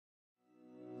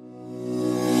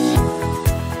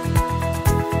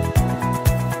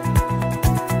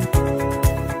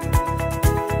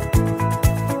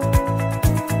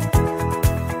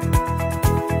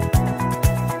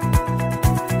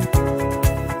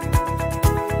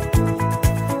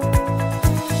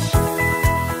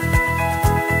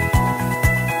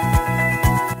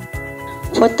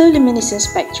Photoluminescence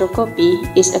spectroscopy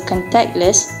is a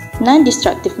contactless,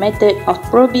 non-destructive method of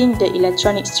probing the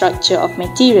electronic structure of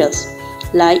materials.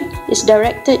 Light is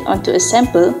directed onto a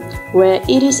sample where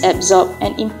it is absorbed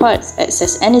and imparts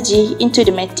excess energy into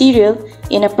the material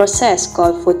in a process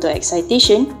called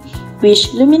photoexcitation,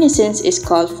 which luminescence is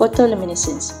called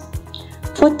photoluminescence.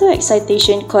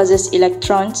 Photoexcitation causes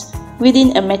electrons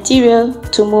within a material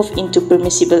to move into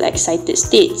permissible excited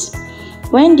states.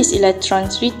 When these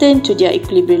electrons return to their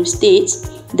equilibrium states,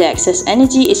 the excess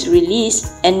energy is released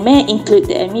and may include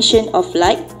the emission of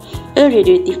light, a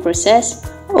radiative process,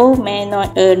 or may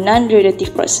not a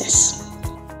non-radiative process.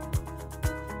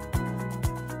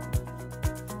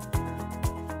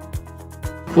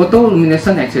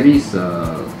 Photoluminescence actually is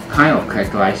a kind of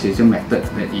characterization method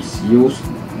that is used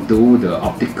to do the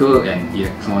optical and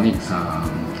electronics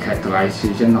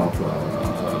characterization of a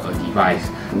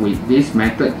device. With this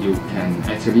method, you can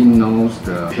actually know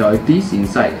the purities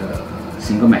inside a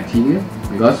single material,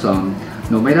 because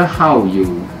no matter how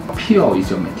pure is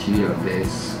your material, there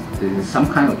is some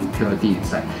kind of impurity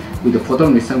inside. With the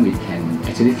photoluminescence, we can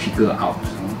actually figure out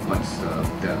what's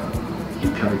the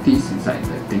impurities inside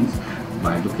the things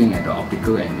by looking at the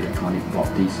optical and electronic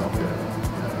properties of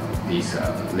this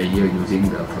layer using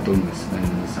the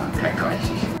photoluminescence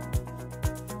characterization.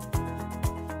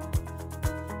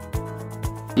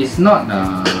 It's not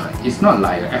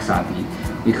like XRD,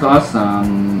 because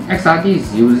XRD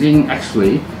is using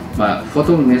X-ray, but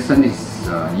photoluminescence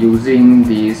is using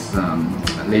this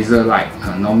laser light.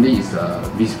 Normally it's a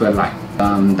visible light,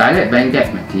 direct band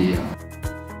gap material.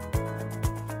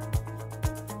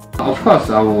 Of course,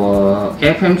 our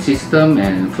AFM system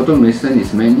and photoluminescence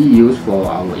is mainly used for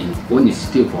our own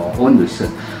institute, for our own research.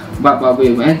 But we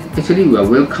are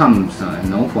welcome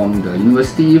from the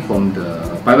university, from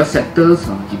the private sectors.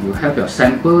 If you have your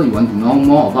sample, you want to know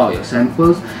more about your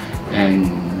samples, and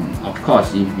of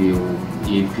course, if you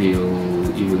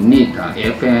need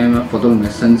AFM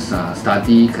photoluminescence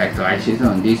study characterization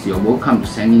on this, you're welcome to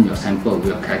send in your sample.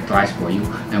 We will characterize for you,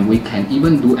 and we can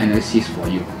even do analysis for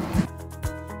you.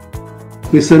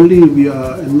 Recently, we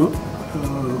are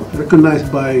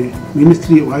recognized by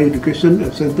Ministry of Higher Education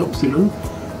at Centre of Excellence,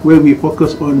 where we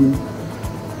focus on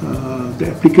the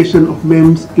application of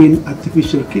MEMS in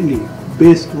artificial kidney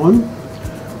based on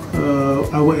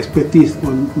our expertise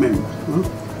on MEMS.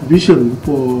 Vision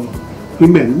for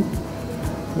IMEN,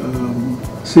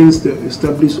 since the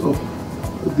establishment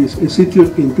of this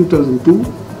institute in 2002,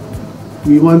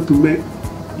 we want to make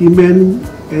IMEN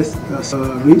as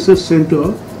a research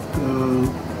center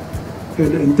at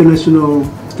an international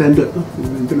standard.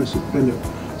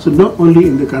 So not only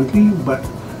in the country but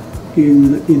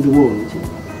in the world.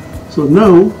 So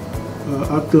now,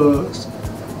 after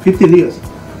 15 years,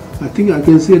 I think I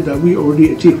can say that we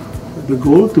already achieved the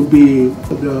goal to be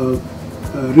the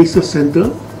research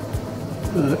center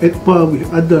at par with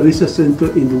other research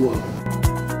centers in the world.